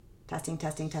Testing.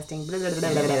 Blah, blah,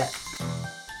 blah, blah, blah.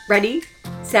 Ready,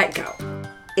 set, go.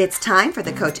 It's time for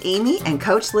the Coach Amy and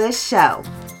Coach Liz show.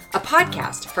 A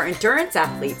podcast for endurance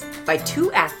athletes by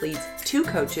 2 athletes, 2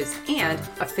 coaches, and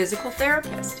a physical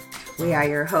therapist. We are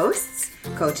your hosts,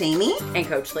 Coach Amy And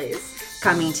Coach Liz.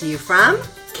 coming to you from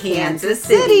Kansas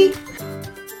City.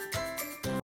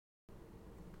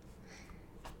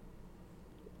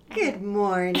 Good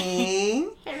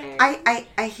morning.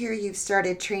 I hear you've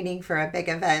started training for a big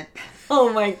event.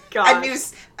 Oh my god.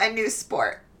 A new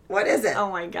sport. What is it? Oh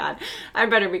my god. I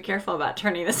better be careful about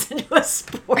turning this into a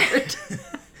sport.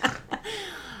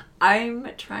 I'm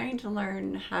trying to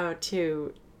learn how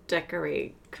to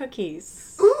decorate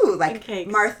cookies. Ooh, like and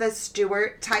cakes. Martha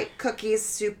Stewart type cookies,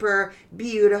 super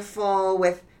beautiful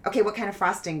with, okay, what kind of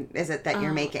frosting is it that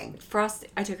you're making?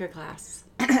 I took a class.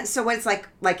 So what's like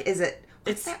is it,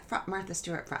 what's that Martha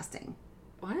Stewart frosting?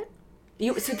 What?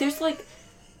 So there's like,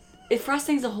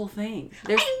 frosting's a whole thing.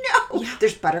 I know. Yeah.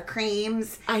 There's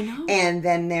buttercreams. I know. And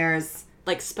then there's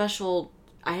like special,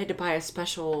 I had to buy a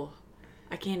special,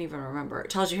 I can't even remember.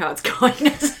 It tells you how it's going.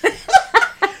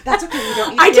 That's okay. You don't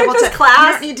need to I be took able this to class. You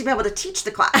don't need to be able to teach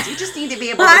the class. You just need to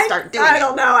be able to start doing it. I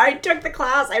don't know. I took the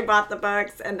class, I bought the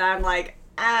books, and I'm like,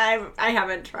 I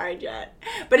haven't tried yet.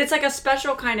 But it's like a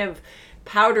special kind of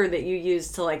powder that you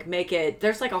use to like make it.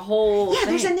 There's like a whole thing.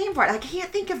 There's a name for it. I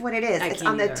can't think of what it is. It's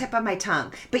on the either. tip of my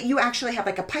tongue. But you actually have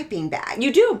like a piping bag.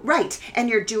 You do. Right. And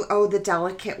you're the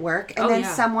delicate work. And then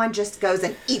someone just goes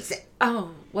and eats it.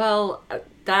 Oh, well,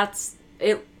 that's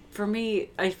it. For me,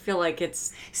 I feel like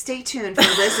it's... Stay tuned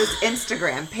for Liz's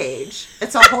Instagram page.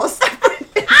 It's a whole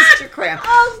separate Instagram.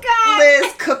 Oh, God.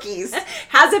 Liz cookies.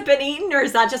 Has it been eaten, or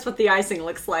is that just what the icing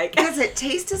looks like? Does it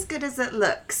taste as good as it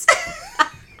looks?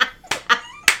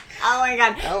 Oh, my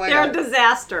God. They're a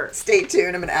disaster. Stay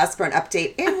tuned. I'm going to ask for an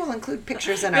update, and we'll include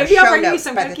pictures in our Maybe show I'll bring you notes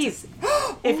some by the cookies,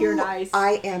 time. if you're nice.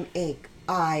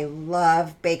 I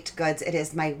love baked goods. It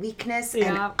is my weakness,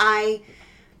 Yeah. and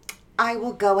I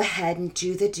will go ahead and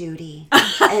do the duty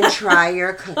and try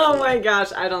your cookie. Oh my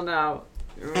gosh, I don't know.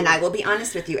 And I will be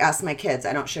honest with you, ask my kids.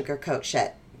 I don't sugarcoat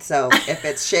shit. So if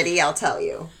it's shitty, I'll tell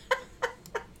you.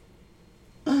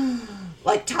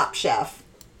 Like Top Chef.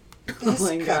 Oh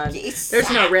my god. There's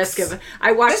sucks. no risk of it.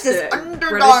 I watched This is the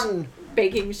underdone. British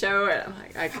baking show and I'm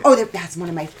like, That's one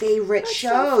of my favorite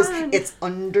shows. So fun. It's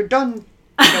underdone.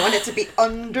 I don't want it to be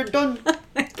underdone.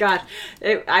 God,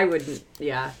 I wouldn't.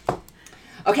 Yeah.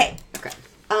 Okay. Okay.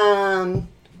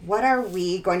 What are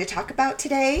we going to talk about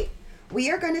today? We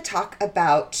are going to talk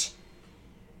about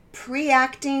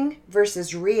preacting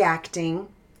versus reacting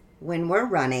when we're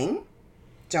running.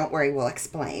 Don't worry, we'll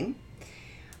explain.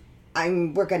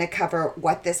 We're going to cover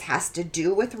what this has to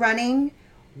do with running.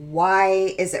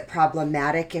 Why is it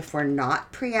problematic if we're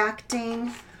not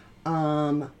preacting?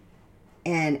 And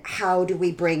how do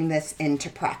we bring this into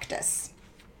practice?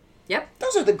 Yep.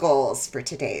 Those are the goals for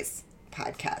today's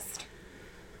podcast.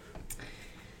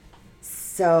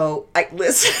 So,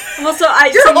 Liz, Well,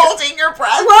 you're holding your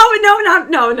breath. Well, no.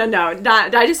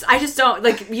 Not. I just don't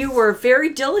like. You were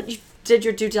very diligent. You did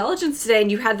your due diligence today, and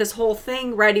you had this whole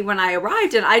thing ready when I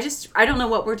arrived, and I don't know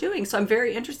what we're doing. So I'm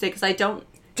very interested because I don't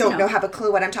have a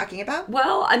clue what I'm talking about.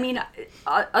 Well, I mean,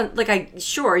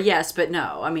 sure, yes, but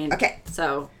no. I mean, okay.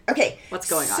 So what's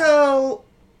going on? So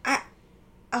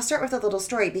I'll start with a little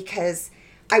story because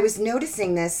I was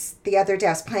noticing this the other day.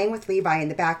 I was playing with Levi in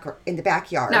the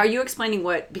backyard. Now, are you explaining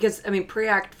what? Because I mean,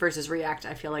 preact versus react.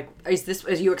 I feel like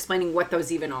is you explaining what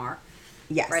those even are?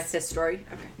 Yes. Right. This story.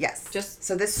 Okay. Yes. Just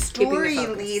so this story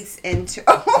leads into.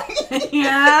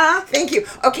 Yeah. Thank you.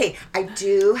 Okay, I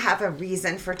do have a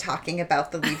reason for talking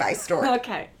about the Levi story.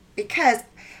 Okay. Because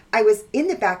I was in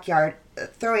the backyard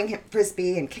throwing him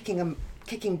frisbee and kicking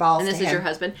balls. And this to is him. your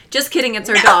husband? Just kidding. It's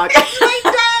our dog. It's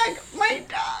my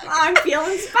dog. I'm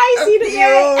feeling spicy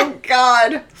today. Oh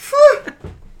God.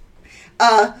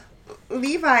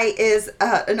 Levi is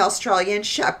an Australian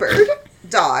Shepherd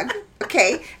dog.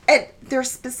 Okay, and they're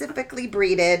specifically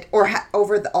breeded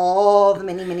over all the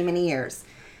many years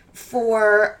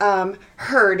for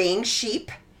herding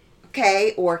sheep,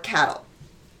 okay, or cattle.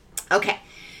 Okay,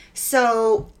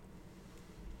 so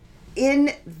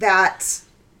in that,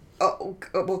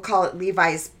 we'll call it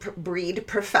Levi's breed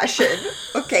profession.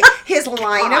 Okay, his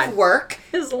line of work.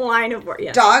 His line of work.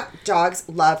 Yeah. Dogs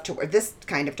love to work. This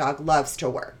kind of dog loves to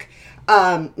work.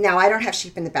 Now, I don't have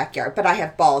sheep in the backyard, but I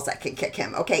have balls that can kick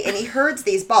him, okay? And he herds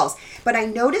these balls. But I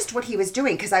noticed what he was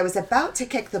doing because I was about to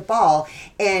kick the ball,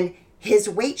 and his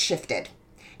weight shifted.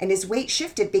 And his weight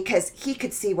shifted because he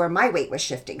could see where my weight was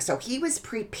shifting. So he was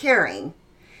preparing.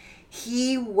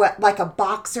 He was like a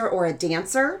boxer or a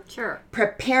dancer. Sure.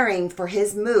 Preparing for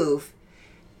his move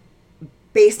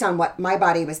based on what my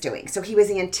body was doing. So he was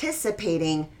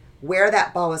anticipating where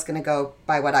that ball was going to go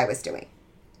by what I was doing.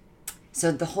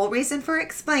 So the whole reason for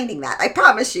explaining that, I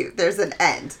promise you, there's an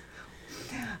end.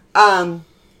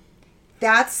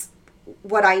 That's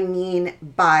what I mean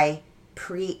by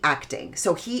preacting.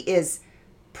 So he is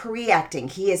preacting.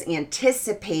 He is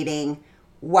anticipating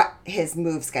what his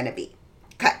move's going to be.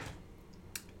 Okay.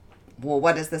 Well,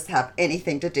 what does this have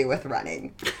anything to do with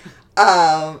running?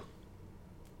 I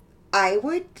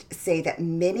would say that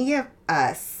many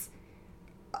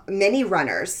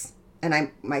runners, and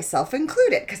I myself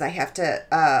included, because I have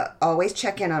to always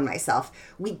check in on myself,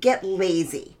 we get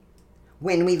lazy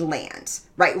when we land,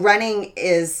 right? Running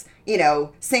is,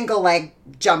 single leg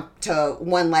jump to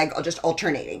one leg, or just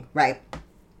alternating, right?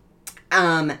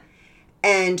 And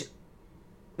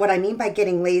what I mean by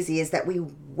getting lazy is that we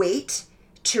wait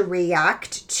to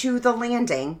react to the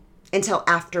landing until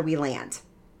after we land.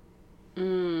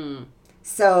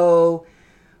 So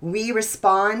we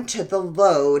respond to the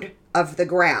load of the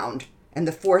ground and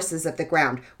the forces of the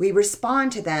ground. We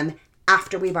respond to them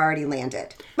after we've already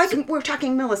landed. Like, we're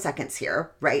talking milliseconds here,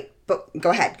 right? But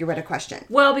go ahead. You had a question.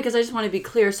 Well, because I just want to be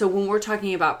clear. So when we're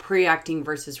talking about preacting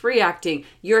versus reacting,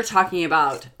 you're talking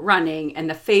about running and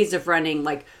the phase of running,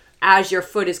 like as your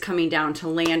foot is coming down to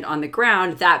land on the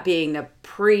ground, that being the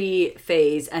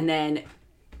pre-phase, and then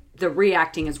the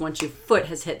reacting is once your foot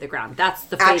has hit the ground. That's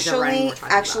the phase of running we're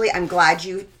talking about. I'm glad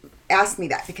you asked me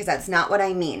that, because that's not what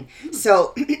I mean.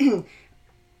 So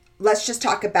let's just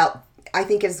talk about, I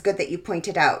think it's good that you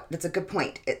pointed out, that's a good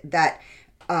point, that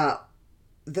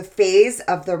the phase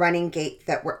of the running gait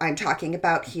that I'm talking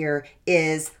about here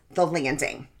is the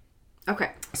landing.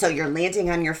 Okay. So you're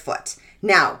landing on your foot.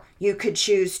 Now, you could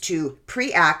choose to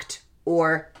preact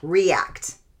or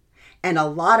react. And a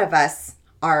lot of us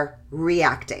are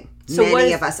reacting. So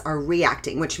many of us are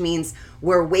reacting, which means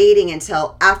we're waiting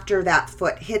until after that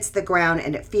foot hits the ground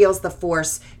and it feels the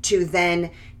force to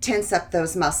then tense up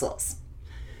those muscles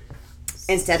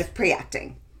instead of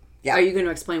preacting. Yeah. Are you going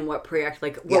to explain what preact,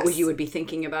 like what you would be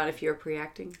thinking about if you're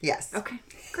preacting? Yes. Okay,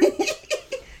 great.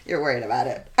 You're worried about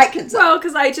it. I can tell. Well,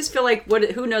 because I just feel like,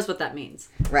 who knows what that means?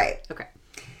 Right. Okay.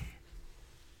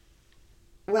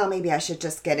 Well, maybe I should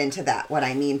just get into that, what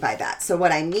I mean by that. So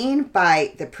what I mean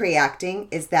by the preacting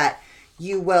is that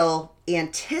you will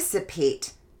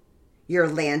anticipate your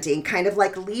landing, kind of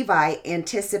like Levi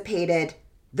anticipated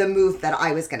the move that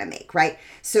I was going to make, right?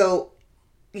 So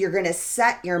you're going to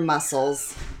set your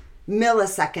muscles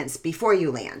milliseconds before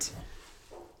you land.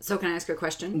 So can I ask you a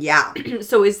question? Yeah.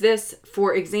 So is this,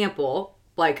 for example,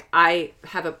 like I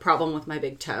have a problem with my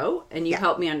big toe and you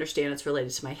help me understand it's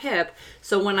related to my hip.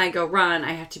 So when I go run,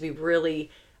 I have to be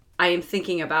I am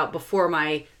thinking about before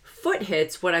my foot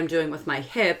hits what I'm doing with my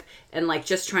hip and like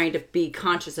just trying to be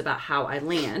conscious about how I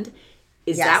land.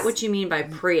 Is that what you mean by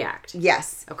preact?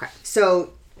 Yes. Okay.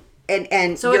 So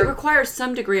and so it requires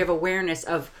some degree of awareness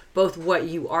of both what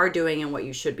you are doing and what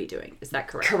you should be doing. Is that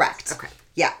correct? Correct. Okay.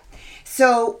 Yeah.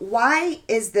 So why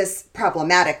is this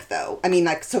problematic though? I mean,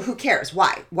 like, so who cares?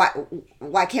 Why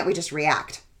can't we just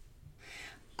react?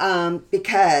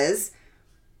 Because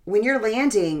when you're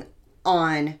landing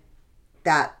on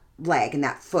that leg and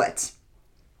that foot,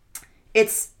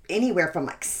 it's anywhere from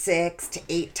like 6 to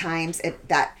 8 times.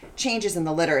 That changes in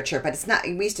the literature, but it's not,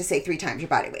 we used to say 3 times your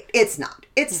body weight. It's not.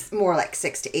 It's more like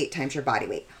 6 to 8 times your body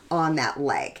weight on that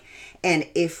leg. And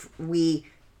if we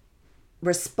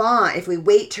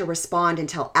wait to respond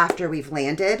until after we've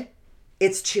landed,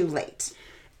 it's too late.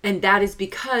 And that is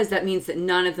because that means that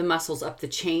none of the muscles up the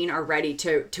chain are ready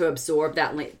to absorb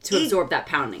that absorb that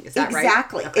pounding. Is that right?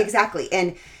 Exactly. Okay. Exactly.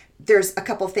 And there's a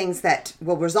couple things that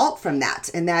will result from that,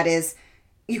 and that is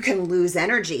you can lose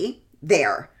energy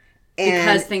there. And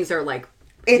because things are like,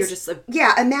 you're just like...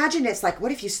 Yeah, imagine it's like,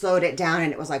 what if you slowed it down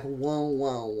and it was like, whoa,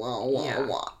 whoa, whoa, whoa,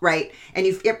 whoa, right? And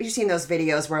you've seen those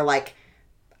videos where like,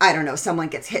 I don't know, someone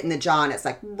gets hit in the jaw and it's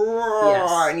like,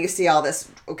 and you see all this,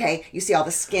 you see all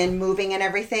the skin moving and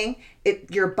everything.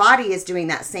 Your body is doing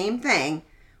that same thing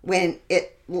when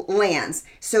it lands.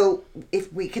 So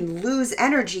if we can lose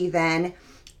energy then,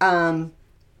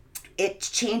 it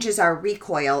changes our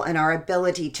recoil and our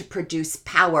ability to produce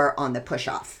power on the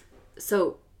push-off.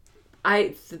 So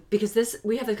because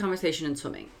we have the conversation in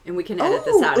swimming and we can edit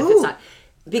this out if it's not.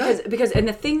 Because and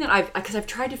the thing that I've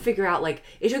tried to figure out, like,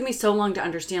 it took me so long to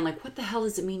understand, like, what the hell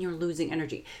does it mean you're losing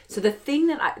energy? So the thing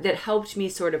that helped me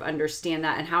sort of understand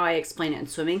that and how I explain it in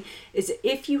swimming is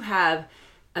if you have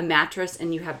a mattress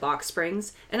and you have box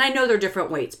springs, and I know they're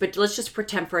different weights, but let's just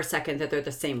pretend for a second that they're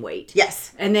the same weight.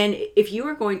 Yes. And then if you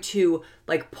are going to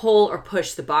like pull or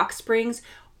push the box springs,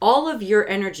 all of your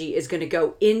energy is going to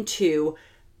go into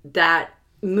that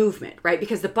movement, right?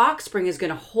 Because the box spring is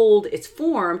going to hold its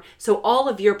form, so all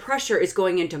of your pressure is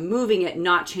going into moving it,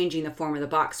 not changing the form of the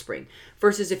box spring.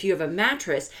 Versus if you have a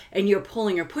mattress and you're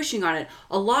pulling or pushing on it,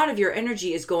 a lot of your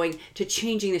energy is going to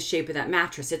changing the shape of that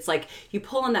mattress. It's like you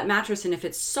pull on that mattress, and if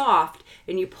it's soft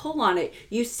and you pull on it,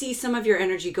 you see some of your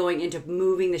energy going into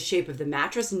moving the shape of the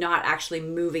mattress, not actually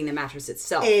moving the mattress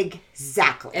itself.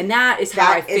 Exactly. And that is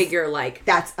how I figure, like,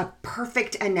 that's a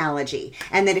perfect analogy.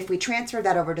 And then if we transfer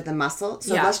that over to the muscle,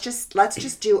 so Yeah. let's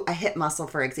just do a hip muscle,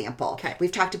 for example. Okay.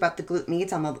 We've talked about the glute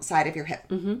medius on the side of your hip.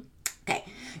 Mm-hmm. Okay.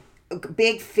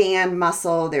 Big fan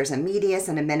muscle. There's a medius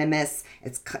and a minimus.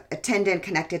 It's a tendon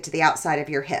connected to the outside of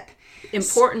your hip.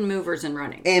 important movers in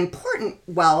running. Important,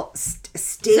 well,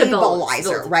 stabilizer,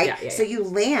 Stability. right? Yeah. So you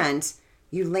land,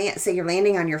 say you're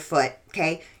landing on your foot,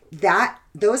 okay?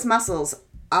 Those muscles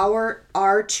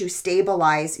are to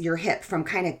stabilize your hip from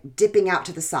kind of dipping out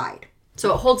to the side.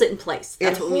 So it holds it in place.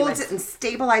 That's It what we mean holds it and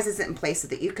stabilizes it in place so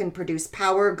that you can produce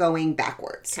power going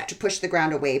backwards to push the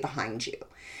ground away behind you.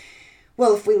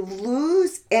 Well, if we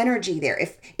lose energy there,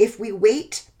 if we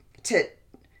wait to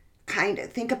kind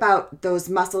of think about those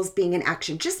muscles being in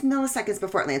action just milliseconds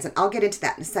before it lands, and I'll get into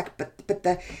that in a second,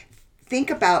 but think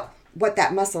about what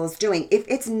that muscle is doing. If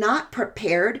it's not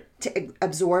prepared to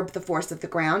absorb the force of the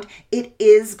ground, it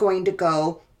is going to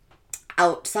go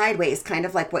out sideways, kind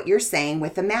of like what you're saying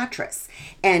with the mattress.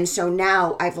 And so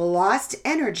now I've lost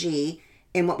energy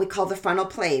in what we call the frontal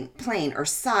plane or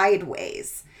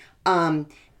sideways.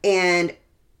 And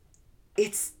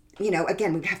it's,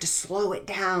 again, we have to slow it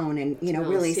down and,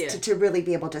 really to really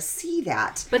be able to see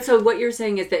that. But so what you're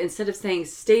saying is that instead of saying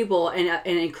stable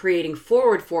and creating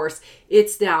forward force,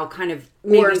 it's now kind of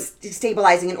or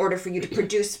stabilizing in order for you to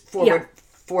produce forward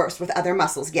force with other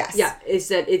muscles. Yes. Yeah. Is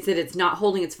that it's not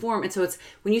holding its form. And so it's,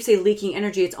 when you say leaking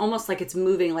energy, it's almost like it's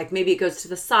moving, like maybe it goes to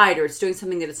the side or it's doing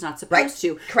something that it's not supposed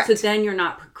to. Correct. So then you're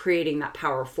not creating that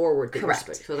power forward.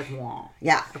 Correct. So like, wah.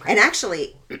 Yeah. Okay. And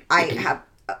actually, I have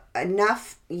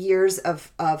enough years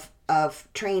of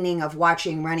training of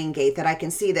watching running gait that I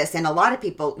can see this. And a lot of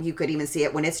people, you could even see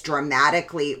it when it's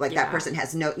dramatically, like that person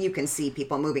has you can see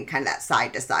people moving kind of that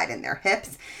side to side in their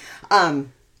hips.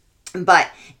 But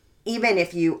even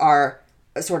if you are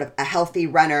sort of a healthy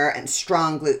runner and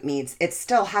strong glute medius, it's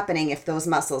still happening if those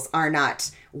muscles are not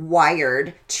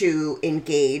wired to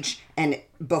engage and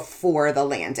before the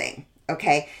landing.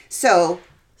 Okay. So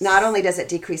not only does it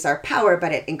decrease our power,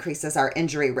 but it increases our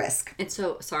injury risk. And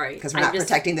so, sorry. Because we're not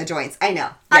protecting the joints. I know.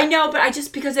 Yeah. I know, but I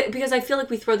just, because I feel like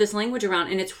we throw this language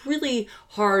around and it's really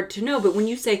hard to know. But when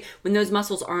you say, when those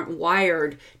muscles aren't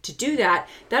wired to do that,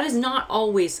 that is not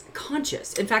always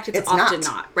conscious. In fact, it's often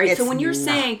not, right? So when you're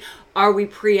saying, are we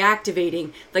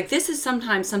pre-activating, like this is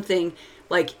sometimes something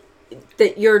like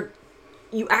that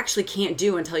you actually can't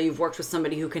do until you've worked with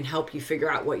somebody who can help you figure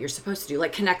out what you're supposed to do,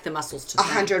 like connect the muscles to the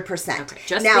 100%. Okay,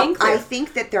 just now, being clear. I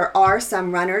think that there are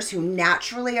some runners who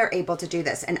naturally are able to do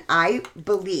this. And I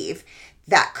believe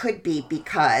that could be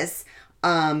because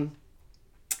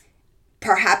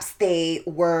perhaps they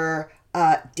were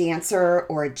a dancer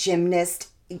or a gymnast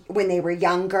when they were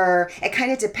younger. It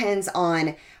kind of depends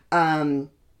on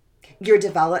your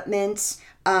development.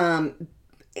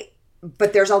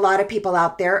 But there's a lot of people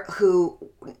out there who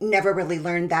never really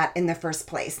learned that in the first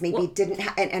place. Maybe didn't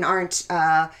and aren't.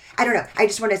 I don't know. I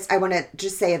want to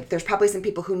just say that there's probably some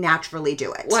people who naturally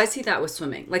do it. Well, I see that with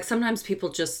swimming. Like sometimes people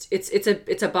just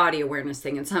it's a body awareness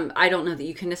thing, and I don't know that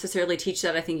you can necessarily teach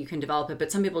that. I think you can develop it,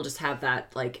 but some people just have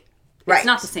that. Like it's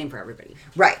not the same for everybody.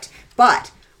 Right,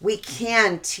 but we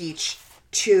can teach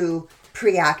to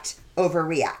preact over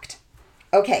react.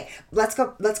 Okay, let's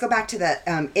go back to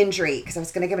the injury, because I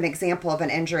was going to give an example of an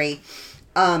injury.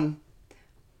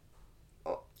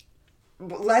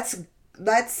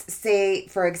 Let's say,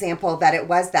 for example, that it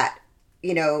was that,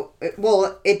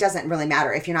 it doesn't really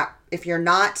matter if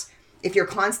you're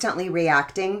constantly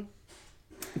reacting,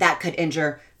 that could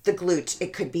injure the glute.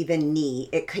 It could be the knee.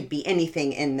 It could be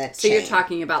anything in the chain. So you're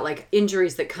talking about like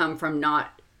injuries that come from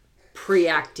not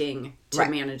preacting to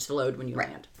manage the load when you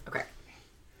land.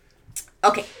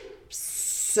 Okay,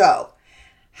 so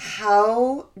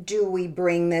how do we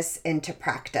bring this into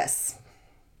practice?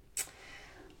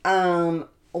 One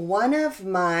of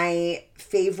my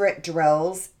favorite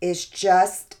drills is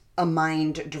just a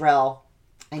mind drill.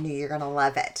 I knew you're going to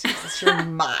love it. It's your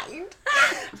mind.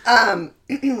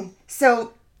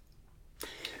 So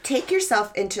take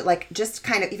yourself into just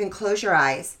kind of even close your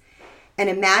eyes and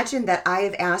imagine that I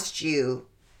have asked you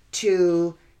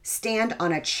to stand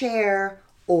on a chair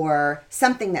or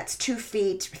something that's 2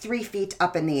 feet, 3 feet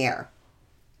up in the air.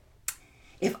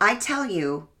 If I tell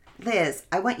you Liz,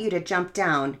 I want you to jump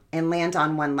down and land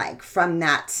on one leg from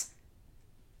that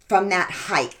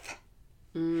height.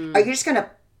 Are you just going to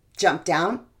jump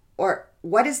down? Or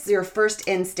what is your first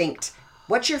instinct?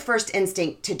 What's your first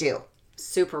instinct to do?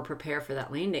 Super prepare for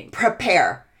that landing.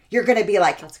 Prepare. You're going to be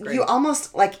like, That's great. you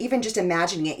almost like, even just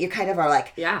imagining it, you kind of are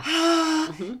like,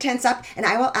 tense up. And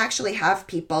I will actually have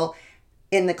people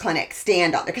in the clinic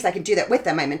stand on there, because I can do that with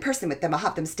them. I'm in person with them. I'll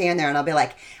have them stand there and I'll be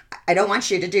like, I don't want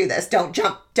you to do this. Don't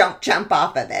jump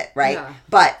off of it. Right. Yeah.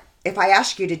 But if I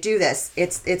ask you to do this,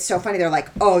 it's so funny. They're like,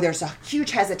 oh, there's a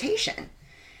huge hesitation.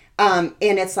 And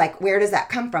it's like, where does that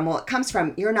come from? Well, it comes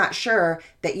from, you're not sure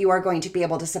that you are going to be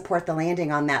able to support the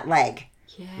landing on that leg.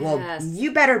 Yes. Well,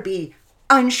 you better be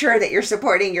unsure that you're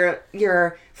supporting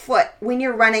your foot when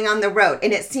you're running on the road.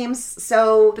 And it seems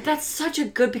so... But that's such a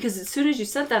good, because as soon as you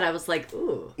said that, I was like,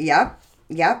 ooh.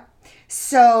 Yep.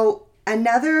 So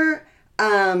another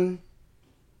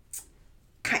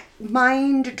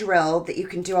mind drill that you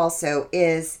can do also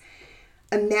is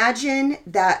imagine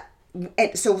that...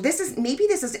 And so this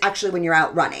is actually when you're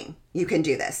out running, you can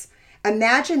do this.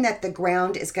 Imagine that the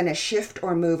ground is going to shift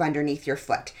or move underneath your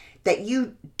foot, that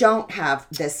you don't have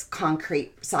this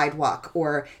concrete sidewalk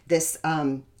or this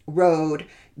road,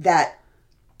 that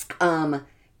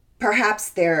perhaps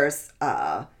there's,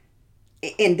 and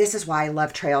this is why I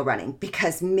love trail running,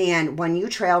 because man, when you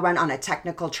trail run on a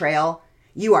technical trail,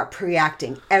 you are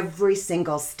preacting every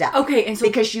single step. Okay, and so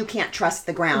because you can't trust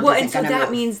the ground. Well, and so that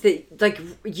move. means that like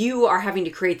you are having to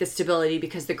create the stability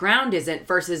because the ground isn't,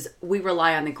 versus we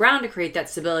rely on the ground to create that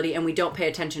stability and we don't pay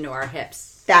attention to our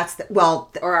hips. That's or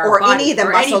body, any of the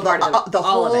or muscle, any part of it,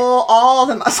 all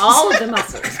the muscles. All of the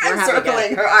muscles. I'm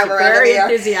circling her arm around very here.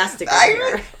 enthusiastic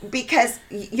here. Because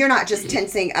you're not just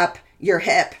tensing up your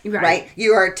hip, Right. right?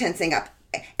 You are tensing up.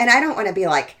 And I don't want to be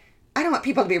like, I don't want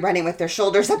people to be running with their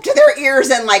shoulders up to their ears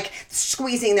and like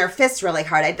squeezing their fists really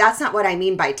hard. That's not what I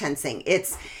mean by tensing.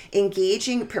 It's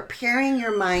engaging, preparing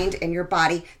your mind and your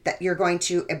body that you're going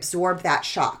to absorb that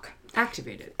shock.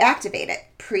 Activate it.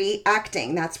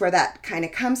 Pre-acting. That's where that kind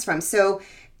of comes from. So,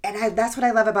 that's what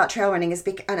I love about trail running is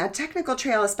on a technical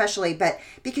trail especially, but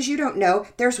because you don't know,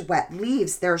 there's wet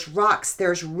leaves, there's rocks,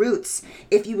 there's roots.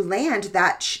 If you land,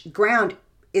 that ground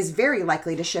is very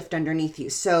likely to shift underneath you.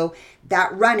 So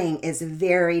that running is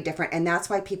very different. And that's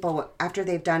why people, after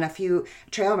they've done a few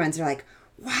trail runs, they're like,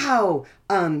 wow,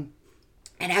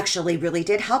 it actually really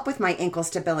did help with my ankle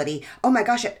stability. Oh my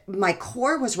gosh, my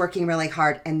core was working really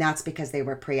hard. And that's because they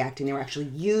were pre-acting. They were actually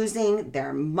using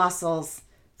their muscles.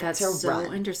 That's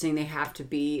so interesting. They have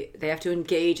to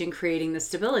engage in creating the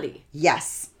stability.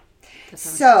 Yes.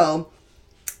 So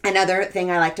another thing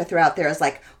I like to throw out there is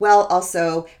like, well,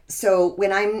 also, so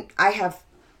when I have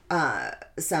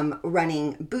some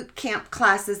running boot camp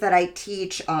classes that I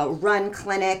teach, run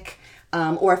clinic,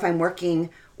 or if I'm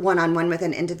working one-on-one with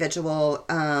an individual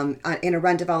in a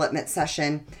run development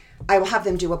session, I will have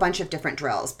them do a bunch of different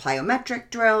drills, plyometric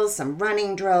drills, some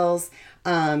running drills,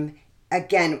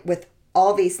 again, with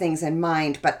all these things in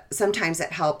mind. But sometimes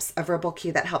it helps, a verbal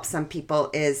cue that helps some people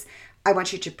is, I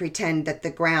want you to pretend that the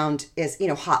ground is,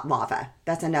 hot lava.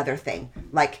 That's another thing.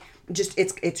 Like, just,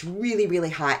 it's really, really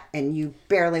hot and you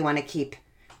barely want to keep,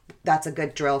 that's a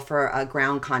good drill for a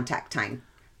ground contact time.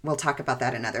 We'll talk about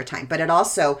that another time. But it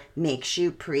also makes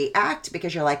you pre-act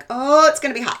because you're like, oh, it's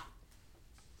going to be hot.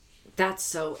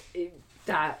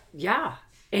 Yeah.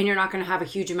 And you're not going to have a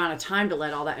huge amount of time to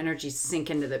let all that energy sink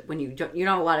into when you don't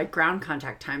have a lot of ground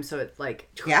contact time. So it's like,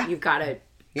 you've got to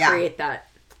create that.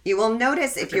 You will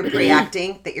notice if you're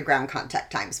pre-acting that your ground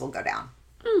contact times will go down.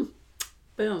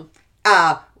 Boom.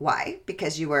 Why?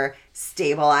 Because you were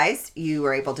stabilized, you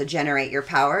were able to generate your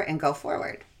power and go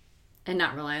forward. And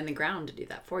not rely on the ground to do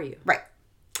that for you. Right.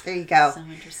 There you go. So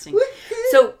interesting.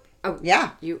 So,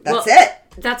 that's it.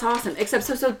 That's awesome. Except,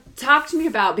 so talk to me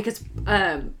about, because,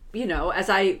 as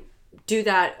I do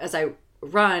that, as I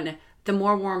run, the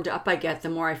more warmed up I get, the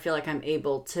more I feel like I'm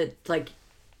able to, like...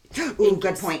 Ooh,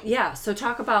 good point. Yeah. So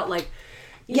talk about, like...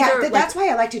 That's why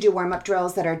I like to do warm-up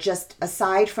drills that are just,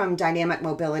 aside from dynamic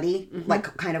mobility,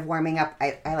 like kind of warming up.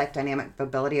 I like dynamic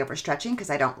mobility over stretching because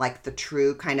I don't like the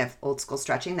true kind of old school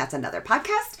stretching. That's another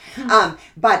podcast.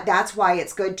 But that's why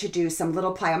it's good to do some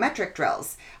little plyometric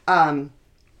drills,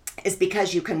 is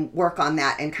because you can work on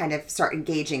that and kind of start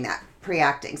engaging that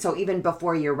pre-acting. So even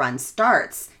before your run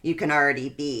starts, you can already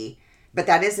be... But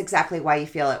that is exactly why you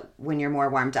feel it when you're more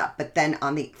warmed up. But then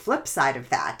on the flip side of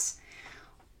that,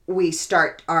 we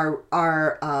start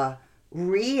our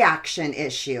reaction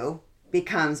issue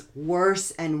becomes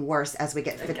worse and worse as we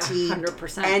get fatigued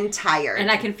 100%. and tired. And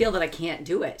I can feel that I can't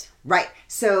do it. Right.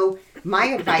 So my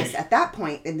advice at that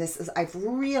point, and this is, I've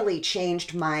really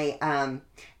changed my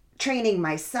training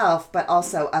myself, but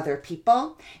also other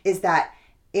people, is that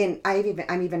I'm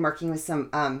even working with some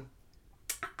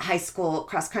high school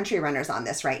cross country runners on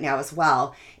this right now as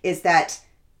well, is that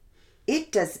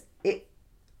it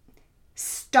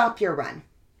stop your run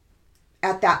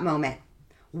at that moment.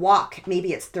 Walk,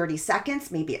 maybe it's 30 seconds,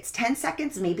 maybe it's 10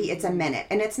 seconds, maybe it's a minute.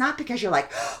 And it's not because you're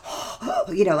like,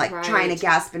 like trying to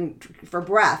gasp for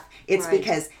breath. It's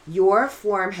because your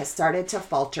form has started to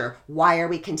falter. Why are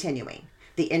we continuing?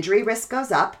 The injury risk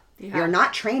goes up. Yeah. You're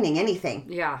not training anything.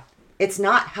 Yeah. It's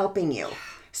not helping you.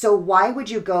 So why would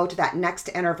you go to that next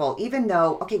interval, even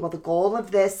though, okay, well, the goal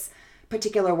of this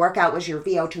particular workout was your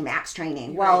VO2 max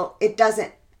training. Well, it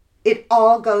doesn't. It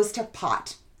all goes to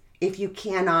pot if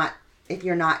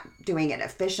you're not doing it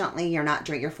efficiently,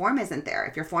 your form isn't there.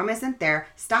 If your form isn't there,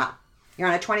 stop. You're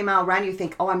on a 20-mile run, you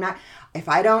think, if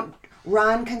I don't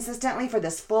run consistently for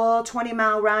this full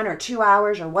 20-mile run or 2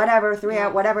 hours or whatever, 3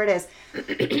 hours, whatever it is,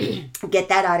 get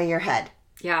that out of your head.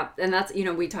 Yeah, and that's,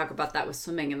 we talk about that with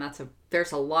swimming, and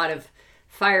there's a lot of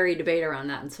fiery debate around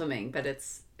that in swimming, but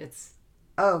it's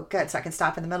Oh, good. So I can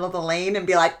stop in the middle of the lane and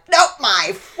be like, nope,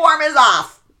 my form is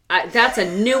off. That's a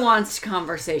nuanced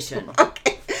conversation.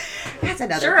 Okay. That's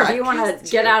another Sure, if you want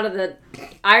to get out of the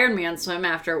Ironman swim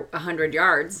after 100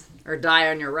 yards or die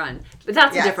on your run. But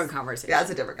that's a different conversation. Yeah, that's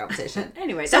a different conversation.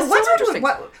 Anyway, so that's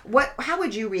how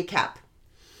would you recap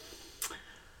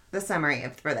the summary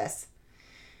for this?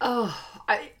 Oh,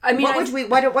 I mean,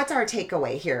 what's our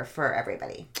takeaway here for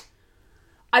everybody?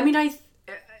 I mean, I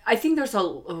think there's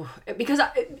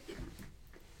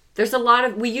there's a lot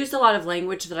of, we used a lot of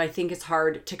language that I think is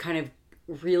hard to kind of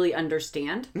really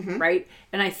understand, right?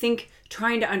 And I think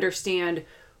trying to understand,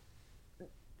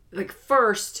 like,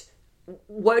 first,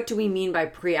 what do we mean by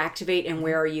pre-activate and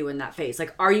where are you in that phase?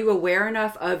 Like, are you aware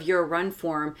enough of your run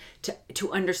form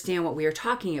to understand what we are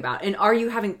talking about? And are you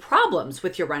having problems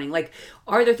with your running? Like,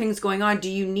 are there things going on? Do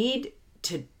you need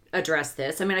to address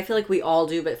this? I mean, I feel like we all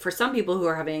do, but for some people who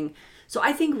are having... So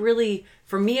I think really,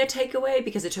 for me, a takeaway,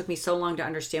 because it took me so long to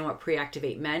understand what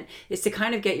pre-activate meant, is to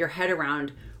kind of get your head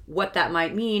around what that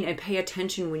might mean and pay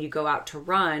attention when you go out to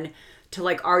run to,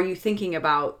 like, are you thinking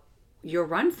about your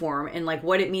run form and, like,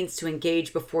 what it means to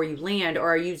engage before you land, or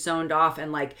are you zoned off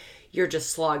and, like, you're just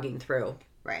slogging through?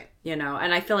 Right. And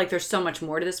I feel like there's so much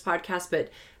more to this podcast, but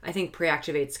I think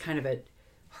pre-activate's kind of a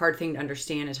hard thing to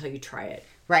understand until you try it.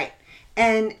 Right.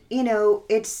 And,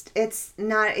 it's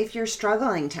not, if you're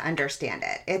struggling to understand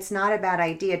it, it's not a bad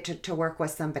idea to work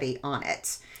with somebody on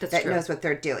it that knows what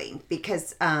they're doing,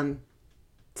 because go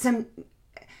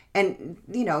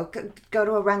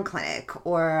to a run clinic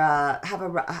or have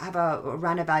a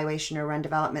run evaluation or run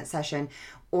development session,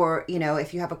 or,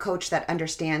 if you have a coach that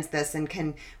understands this and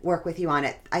can work with you on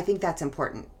it. I think that's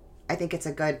important. I think it's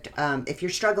a good, if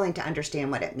you're struggling to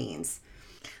understand what it means.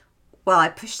 Well, I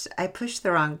pushed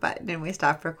the wrong button and we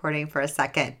stopped recording for a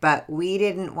second, but we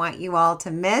didn't want you all to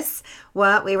miss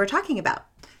what we were talking about.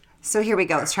 So here we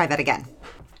go. Let's try that again.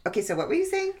 Okay, so what were you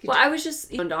saying? Well, I was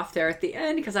just off there at the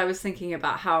end because I was thinking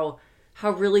about how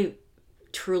really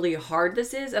truly hard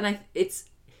this is, and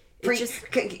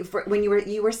when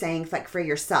you were saying, like, for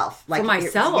yourself, like for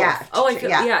myself.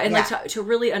 Yeah. To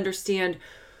really understand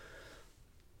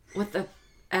what the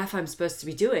F I'm supposed to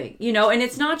be doing, and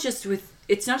it's not just with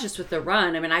the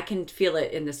run. I mean, I can feel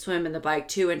it in the swim and the bike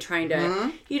too, and trying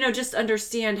to, just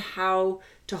understand how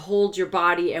to hold your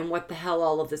body and what the hell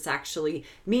all of this actually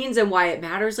means and why it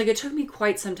matters. Like, it took me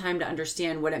quite some time to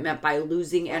understand what it meant by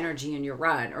losing energy in your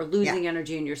run or losing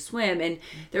energy in your swim. And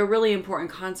they're really important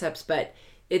concepts, but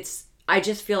I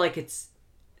just feel like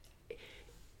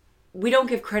we don't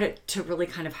give credit to really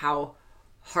kind of how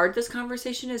hard this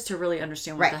conversation is to really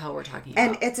understand what the hell we're talking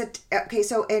about. And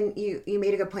and you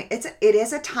made a good point. It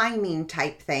is a timing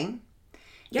type thing.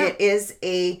 Yeah. It is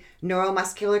a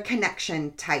neuromuscular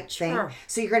connection type thing.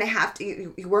 So you're going to have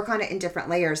to you work on it in different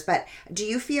layers. But do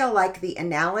you feel like the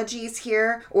analogies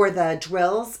here or the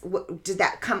drills, did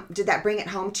that bring it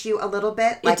home to you a little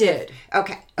bit? Like, it did.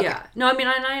 Okay. Yeah. No, I mean,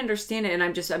 I understand it, and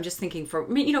I'm just thinking for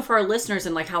our listeners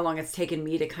and, like, how long it's taken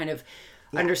me to kind of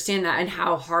understand that, and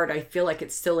how hard I feel like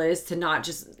it still is to not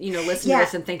just listen to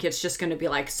this and think it's just going to be,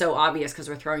 like, so obvious because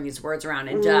we're throwing these words around,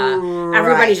 and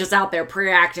everybody's just out there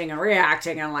pre-acting and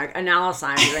reacting and, like,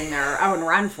 analyzing their own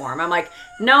run form. I'm like,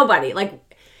 nobody, like,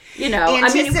 You know,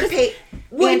 anticipate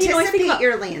I think about,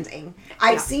 your landing.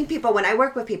 I've seen people, when I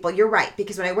work with people, you're right,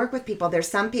 because when I work with people, there's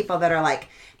some people that are like,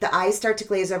 the eyes start to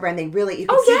glaze over and they really, you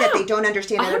can see that they don't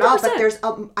understand it at all. But there's,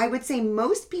 I would say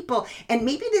most people, and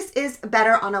maybe this is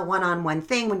better on a one-on-one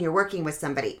thing when you're working with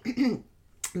somebody,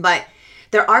 but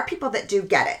there are people that do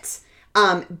get it.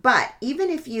 But even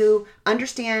if you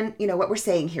understand, what we're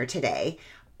saying here today,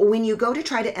 when you go to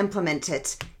try to implement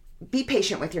it, be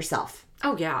patient with yourself.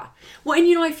 Oh yeah. Well,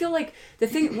 and I feel like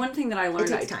one thing that I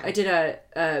learned, I did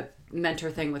a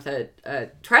mentor thing with a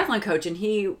triathlon coach, and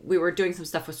we were doing some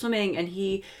stuff with swimming, and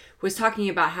he was talking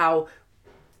about how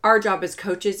our job as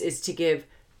coaches is to give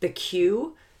the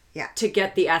cue to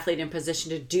get the athlete in position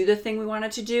to do the thing we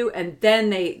wanted to do, and then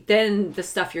the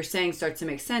stuff you're saying starts to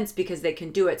make sense because they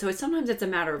can do it. So sometimes it's a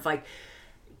matter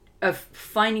of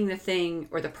finding the thing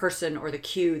or the person or the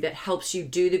cue that helps you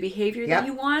do the behavior that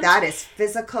you want. That is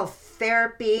physical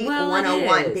therapy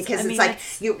 101, because it's like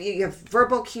you have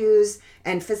verbal cues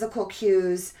and physical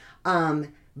cues,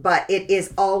 but it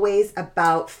is always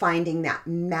about finding that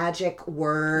magic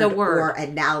word or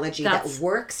analogy that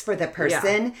works for the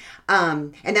person.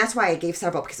 And that's why I gave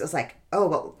several, because it was like,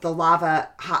 the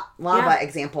hot lava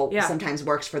example sometimes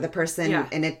works for the person,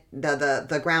 and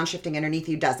the ground shifting underneath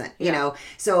you doesn't, you know.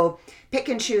 So pick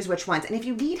and choose which ones. And if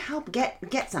you need help,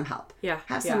 get some help.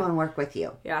 Have someone work with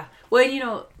you.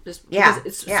 Well, just because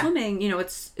it's swimming,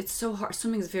 it's so hard.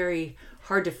 Swimming is very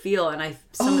hard to feel, and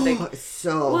it's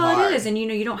so hard. It is, and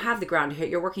you don't have the ground to hit.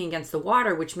 You're working against the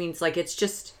water, which means like it's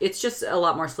just a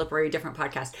lot more slippery. Different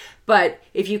podcast, but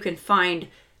if you can find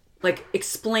like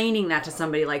explaining that to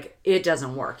somebody, like it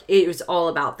doesn't work. It was all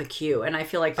about the cue, and I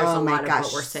feel like there's a lot of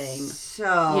what we're saying.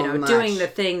 So doing the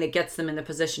thing that gets them in the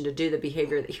position to do the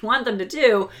behavior that you want them to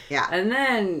do. And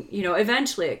then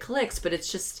eventually it clicks, but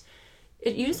it's just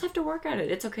you just have to work at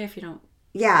it. It's okay if you don't.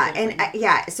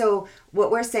 So what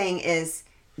we're saying is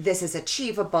this is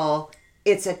achievable.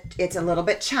 It's a little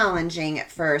bit challenging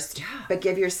at first, but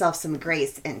give yourself some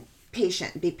grace and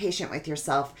be patient with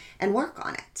yourself and work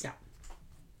on it.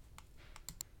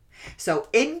 So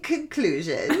in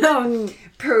conclusion,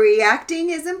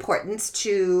 preacting is important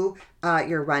to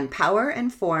your run power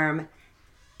and form,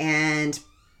 and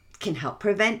can help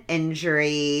prevent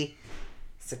injury.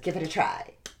 So give it a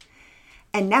try.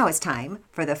 And now it's time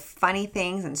for the funny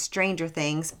things and stranger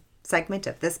things segment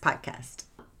of this podcast.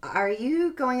 Are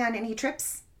you going on any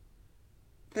trips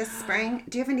this spring?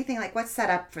 Do you have anything like what's set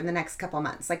up for the next couple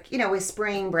months? Like, with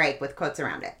spring break with quotes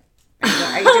around it.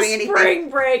 Are you doing anything? Spring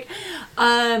break.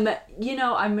 I'm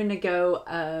going to go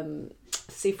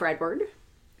see Fredward.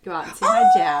 Go out and see my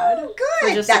dad. Oh,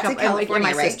 good. That's in California, and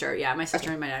my right? sister. Yeah, my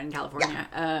sister and my dad in California.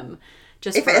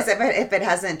 If it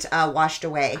hasn't washed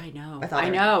away. I know. I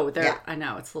know. I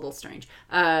know. It's a little strange.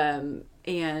 But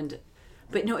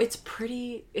no, it's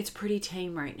pretty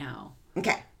tame right now.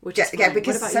 Okay. Which is fun.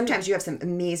 Because sometimes you have some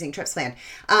amazing trips planned.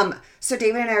 So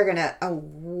David and I are going to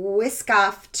whisk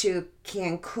off to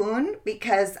Cancun,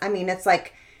 because it's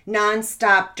like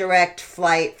nonstop direct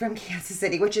flight from Kansas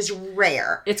City, which is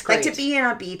rare. It's great. Like to be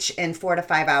on a beach in 4 to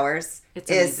 5 hours. It's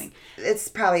amazing. It's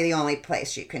probably the only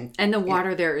place you can. And the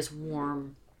water there is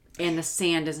warm, and the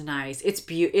sand is nice. It's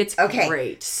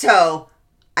great. So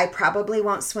I probably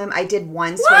won't swim. I did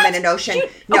one swim in an ocean.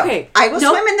 I will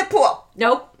swim in the pool.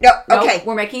 Nope. Okay.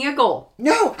 We're making a goal.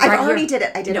 No, I already did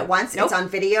it. I did it once. It's on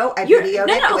video. I videoed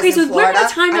it. It was in Florida.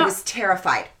 I was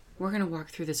terrified. We're going to walk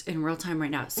through this in real time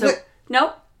right now. So,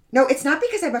 nope. No, it's not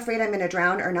because I'm afraid I'm going to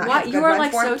drown or not have a good You are run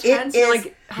like form. so tense. You're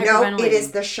like hyperventilating. No, it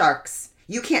is the sharks.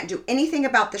 You can't do anything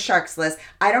about the sharks, Liz.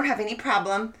 I don't have any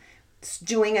problem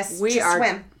doing a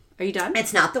swim. Are you done?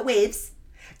 It's not the waves.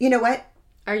 You know what?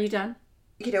 Are you done?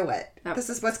 You know what? No. This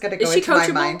is what's going to go into my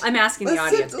mind. I'm asking the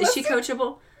audience. Is she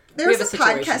coachable? There was a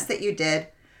podcast that you did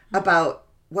about,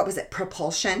 what was it,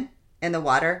 propulsion in the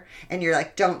water. And you're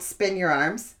like, don't spin your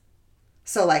arms.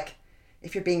 So like,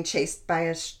 if you're being chased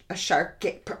by a shark,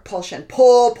 get propulsion.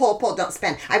 Pull. Don't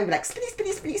spin. I'm like,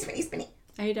 spinny.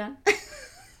 Are you done?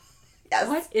 Yes.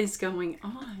 What is going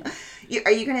on?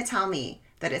 Are you going to tell me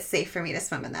that it's safe for me to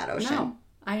swim in that ocean? No,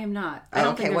 I am not. I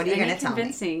don't think what are you going to tell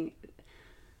me?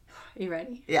 Are you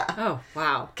ready? Yeah. Oh,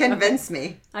 wow. Convince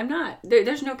me. I'm not.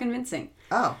 There's no convincing.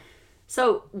 Oh.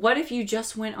 So what if you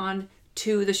just went on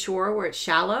to the shore where it's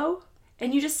shallow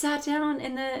and you just sat down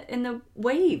in the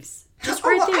waves? Just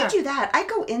right there. I do that. I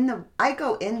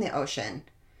go in the ocean.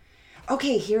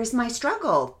 Okay, here's my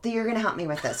struggle. You're going to help me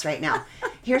with this right now.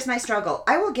 Here's my struggle.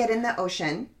 I will get in the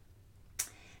ocean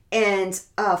and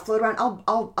float around.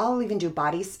 I'll even do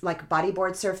bodyboard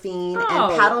surfing and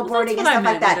paddleboarding and stuff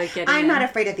like that. I'm not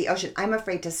afraid of the ocean. I'm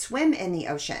afraid to swim in the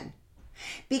ocean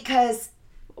because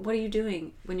What are you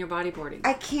doing when you're bodyboarding?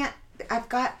 I can't.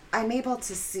 I'm able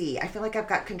to see. I feel like I've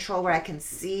got control where I can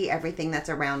see everything that's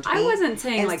around me. I wasn't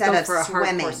saying like instead go of for a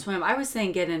swimming. hardcore swim. I was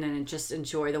saying get in and just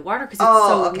enjoy the water because it's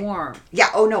so okay. warm.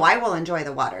 Yeah. Oh no, I will enjoy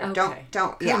the water. Okay.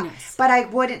 Don't. Yeah. Goodness. But I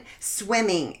wouldn't.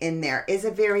 Swimming in there is a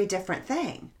very different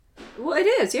thing. Well, it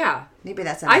is, yeah. Maybe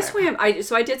that's another. I swam.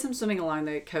 I did some swimming along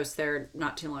the coast there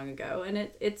not too long ago, and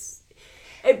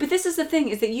but this is the thing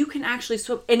is that you can actually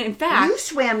swim, and in fact, You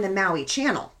swam the Maui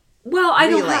Channel. well, I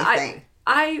don't. relay thing.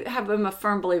 I'm a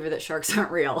firm believer that sharks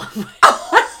aren't real.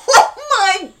 Oh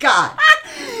my God.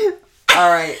 All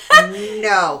right.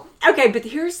 No. Okay, but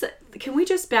can we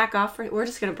just back off? We're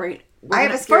just going to bring. I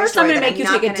have a scary First, I'm story going to that make you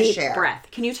I'm not take a gonna deep share. breath.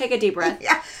 Can you take a deep breath?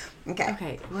 Yeah. Okay.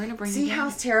 Okay, we're going to bring See you how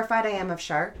down. terrified I am of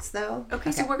sharks, though?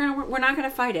 Okay, so we're not going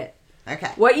to fight it.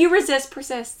 Okay. What you resist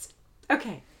persists.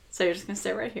 Okay, so you're just going to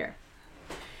stay right here.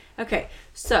 Okay,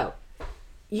 so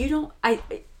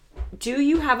do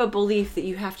you have a belief that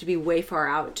you have to be way far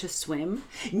out to swim?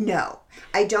 No,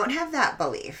 I don't have that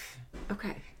belief.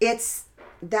 Okay. It's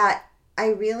that I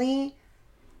really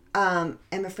am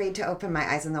afraid to open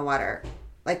my eyes in the water.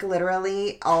 Like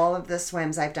literally all of the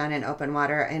swims I've done in open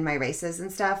water in my races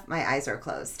and stuff, my eyes are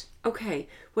closed. Okay.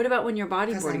 What about when you're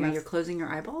bodyboarding? I'm Are you closing your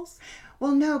eyeballs?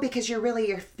 Well, no, because you're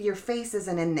really, your face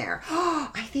isn't in there.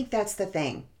 I think that's the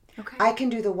thing. Okay. I can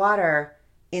do the water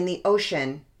in the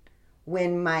ocean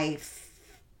when my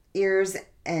ears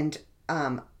and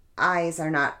eyes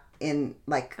are not in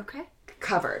Okay.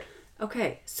 covered.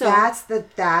 Okay. So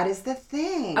that is the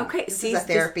thing. Okay, This see, is a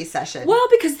therapy session. Well,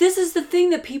 because this is the thing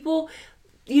that people,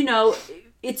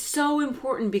 it's so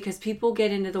important because people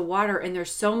get into the water and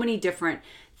there's so many different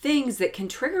things that can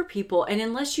trigger people. And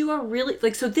unless you are really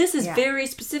so this is very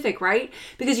specific, right?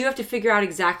 Because you have to figure out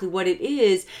exactly what it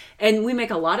is. And we make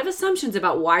a lot of assumptions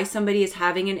about why somebody is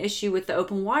having an issue with the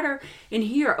open water in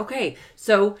here. Okay.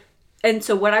 So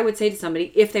what I would say to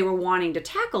somebody, if they were wanting to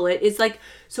tackle it, is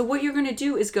so what you're going to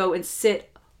do is go and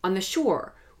sit on the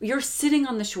shore. You're sitting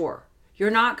on the shore. You're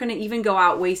not going to even go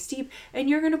out waist deep. And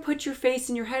you're going to put your face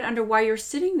and your head under while you're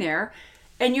sitting there.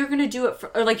 And you're going to do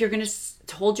it you're going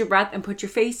to hold your breath and put your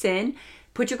face in,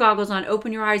 put your goggles on,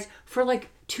 open your eyes for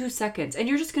 2 seconds. And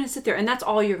you're just going to sit there. And that's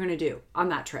all you're going to do on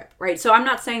that trip, right? So I'm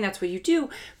not saying that's what you do.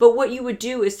 But what you would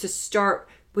do is to start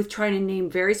with trying to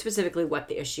name very specifically what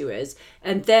the issue is.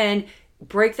 And then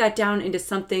break that down into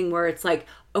something where it's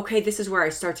okay, this is where I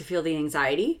start to feel the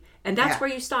anxiety. And that's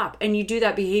where you stop. And you do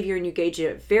that behavior and you gauge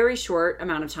it a very short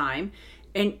amount of time.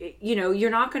 And, you're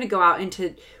not going to go out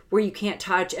into where you can't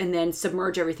touch and then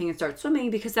submerge everything and start swimming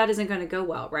because that isn't going to go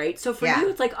well, right? So for you,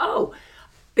 it's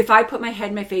if I put my head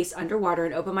and my face underwater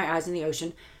and open my eyes in the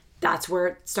ocean, that's where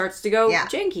it starts to go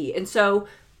janky. And so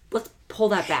let's pull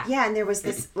that back. Yeah, and there was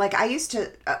this, I used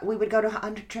to, we would go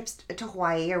on trips to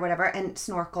Hawaii or whatever and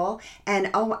snorkel. And,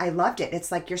 I loved it.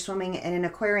 It's like you're swimming in an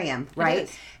aquarium,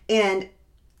 right?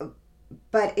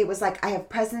 But it was I have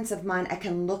presence of mind. I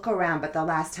can look around. But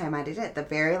the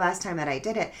very last time that I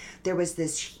did it, there was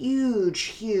this huge,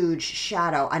 huge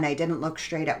shadow. And I didn't look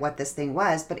straight at what this thing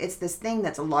was. But it's this thing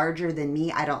that's larger than me.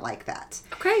 I don't like that.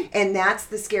 Okay. And that's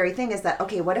the scary thing is that,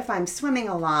 okay, what if I'm swimming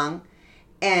along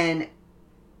and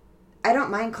I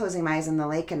don't mind closing my eyes in the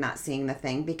lake and not seeing the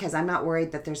thing because I'm not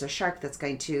worried that there's a shark that's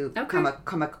going to I'm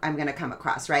going to come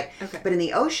across, right? Okay. But in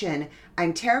the ocean,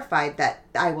 I'm terrified that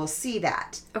I will see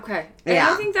that. Okay. And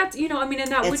I think that's, and that would be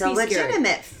scary. It's a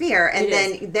legitimate fear. And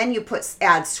then you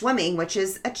add swimming, which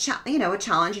is a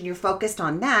challenge, and you're focused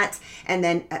on that, and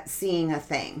then seeing a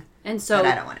thing and so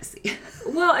that I don't want to see.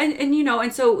 Well,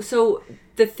 and so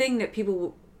the thing that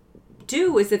people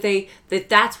do is that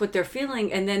that's what they're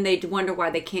feeling, and then they wonder why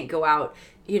they can't go out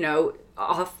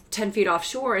off 10 feet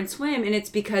offshore and swim, and it's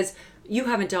because you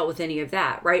haven't dealt with any of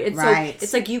that, right? And so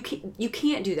it's you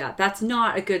can't do that. That's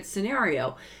not a good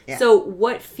scenario. Yeah. So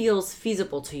what feels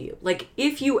feasible to you?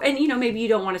 If you maybe you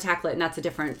don't want to tackle it and that's a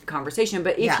different conversation,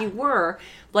 but if you were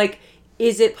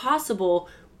is it possible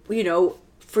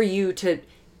for you to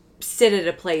sit at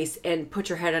a place and put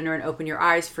your head under and open your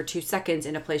eyes for 2 seconds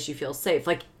in a place you feel safe?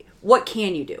 What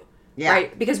can you do? Yeah.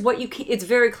 Right? Because it's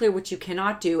very clear what you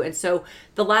cannot do. And so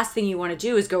the last thing you want to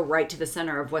do is go right to the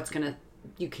center of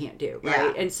you can't do. Right.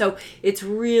 Yeah. And so it's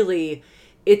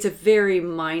a very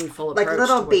mindful approach.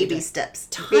 Little baby steps.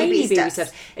 Tiny baby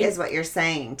steps. Is what you're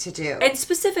saying to do. And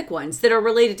specific ones that are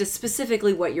related to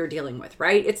specifically what you're dealing with,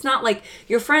 right? It's not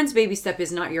your friend's baby step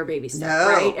is not your baby step,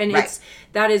 right? And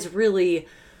that is really,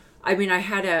 I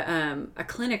had a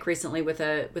clinic recently with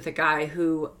a guy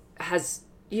who has,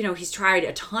 he's tried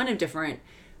a ton of different,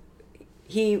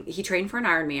 he trained for an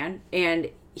Ironman and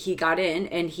he got in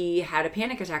and he had a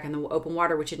panic attack in the open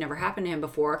water, which had never happened to him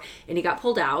before, and he got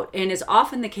pulled out. And is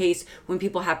often the case when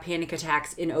people have panic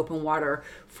attacks in open water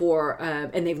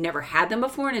and they've never had them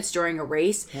before, and it's during a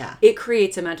race. Yeah. It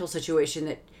creates a mental situation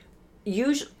that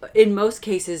usually, in most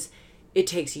cases, it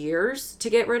takes years to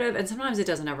get rid of, and sometimes it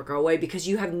doesn't ever go away because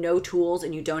you have no tools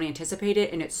and you don't anticipate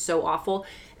it, and it's so awful.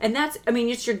 And that's, I mean,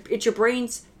 it's your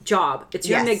brain's job. It's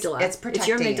your amygdala. It's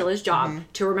your amygdala's job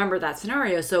to remember that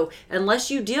scenario. So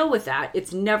unless you deal with that,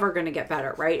 it's never going to get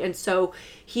better, right? And so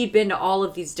he'd been to all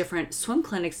of these different swim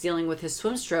clinics dealing with his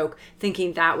swim stroke,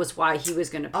 thinking that was why he was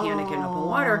going to panic in open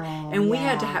water. And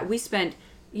we spent,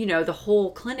 the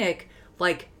whole clinic,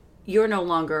 like, you're no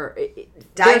longer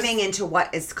diving into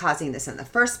what is causing this in the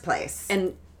first place.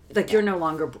 And like, you're no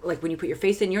longer, like, when you put your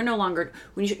face in, you're no longer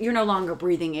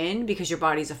breathing in because your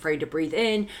body's afraid to breathe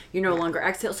in. You're no longer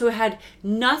exhale. So it had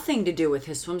nothing to do with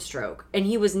his swim stroke. And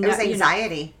he was, it was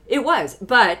anxiety. It was,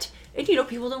 but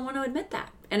people don't want to admit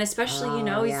that. And especially,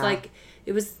 he's like,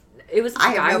 it was I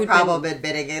have no problem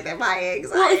admitting it in my anxiety.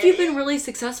 Well, if you've been really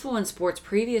successful in sports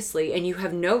previously and you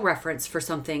have no reference for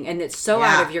something and it's so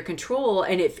out of your control,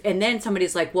 and then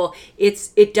somebody's like, well,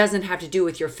 it doesn't have to do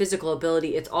with your physical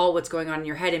ability, it's all what's going on in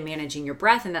your head and managing your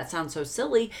breath, and that sounds so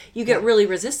silly, you get really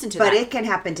resistant to that. But it can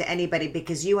happen to anybody,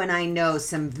 because you and I know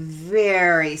some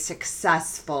very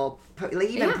successful,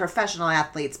 even professional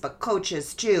athletes, but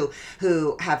coaches too,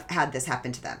 who have had this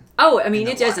happen to them. Oh, I mean,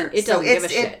 it doesn't give a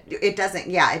shit. It doesn't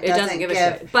give a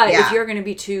shit. But if you're going to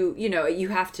be too, you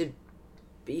have to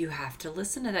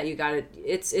listen to that. You got to,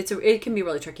 it can be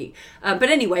really tricky. But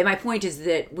anyway, my point is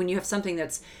that when you have something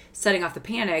that's setting off the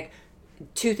panic,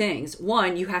 two things.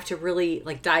 One, you have to really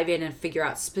like dive in and figure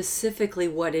out specifically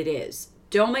what it is.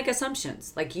 Don't make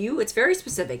assumptions. Like it's very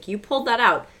specific. You pulled that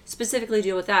out, specifically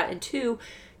deal with that. And two,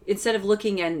 instead of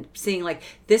looking and seeing like,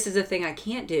 this is a thing I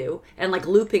can't do, and like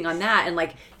looping on that and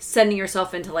like sending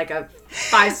yourself into like a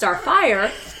 5-star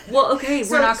fire, well, okay,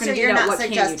 we're not going to do that. What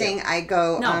can you do? So you're not suggesting I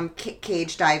go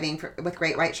cage diving with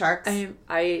great white sharks?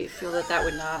 I feel that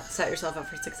would not set yourself up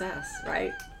for success,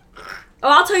 right? Oh,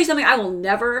 I'll tell you something I will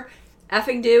never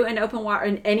effing do in open water,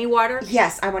 in any water.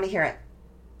 Yes, I want to hear it.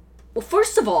 Well,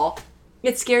 first of all,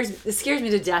 it scares me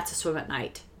to death to swim at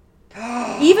night.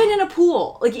 Even in a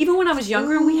pool, like even when I was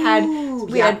younger, we had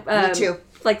me too.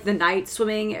 Like the night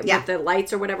swimming with the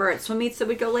lights or whatever at swim meets that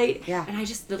would go late. Yeah, and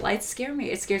the lights scare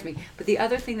me. It scares me. But the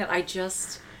other thing that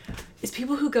is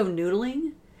people who go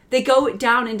noodling. They go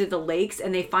down into the lakes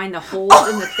and they find the holes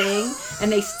in the thing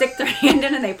and they stick their hand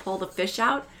in and they pull the fish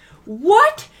out.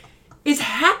 What is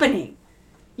happening?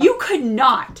 You could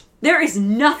not. There is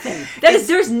nothing.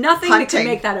 There's nothing that can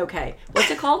make that okay.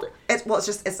 What's it called? It's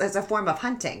a form of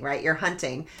hunting, right? You're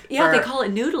hunting. Yeah, they call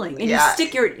it noodling. And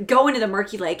you go into the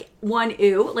murky lake.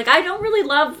 Like, I don't really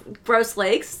love gross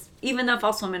lakes, even though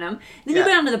I'll swim in them. And then you go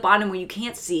down to the bottom where you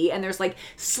can't see, and there's like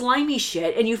slimy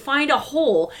shit, and you find a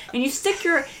hole, and you stick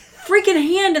your freaking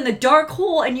hand in the dark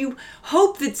hole, and you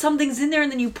hope that something's in there,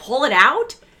 and then you pull it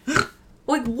out?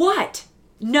 Like, what?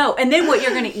 No. And then what,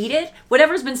 you're going to eat it?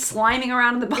 Whatever's been sliming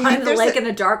around in the bottom of the lake in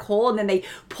the dark hole, and then they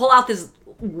pull out this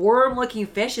worm-looking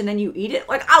fish, and then you eat it?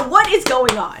 Like, what is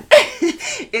going on?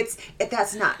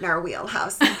 That's not in our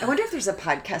wheelhouse. I wonder if there's a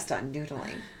podcast on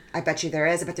noodling. I bet you there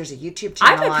is. I bet there's a YouTube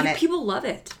channel on it. People love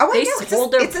it. Oh, I know.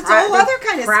 It's a whole other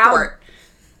kind of sport.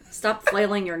 Stop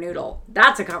flailing your noodle.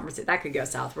 That's a conversation. That could go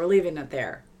south. We're leaving it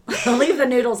there. Leave the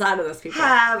noodles out of this, people.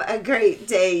 Have a great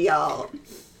day, y'all.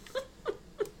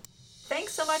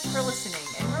 Thanks so much for listening.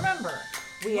 And remember,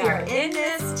 we are in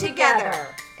this together.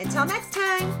 Until next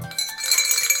time.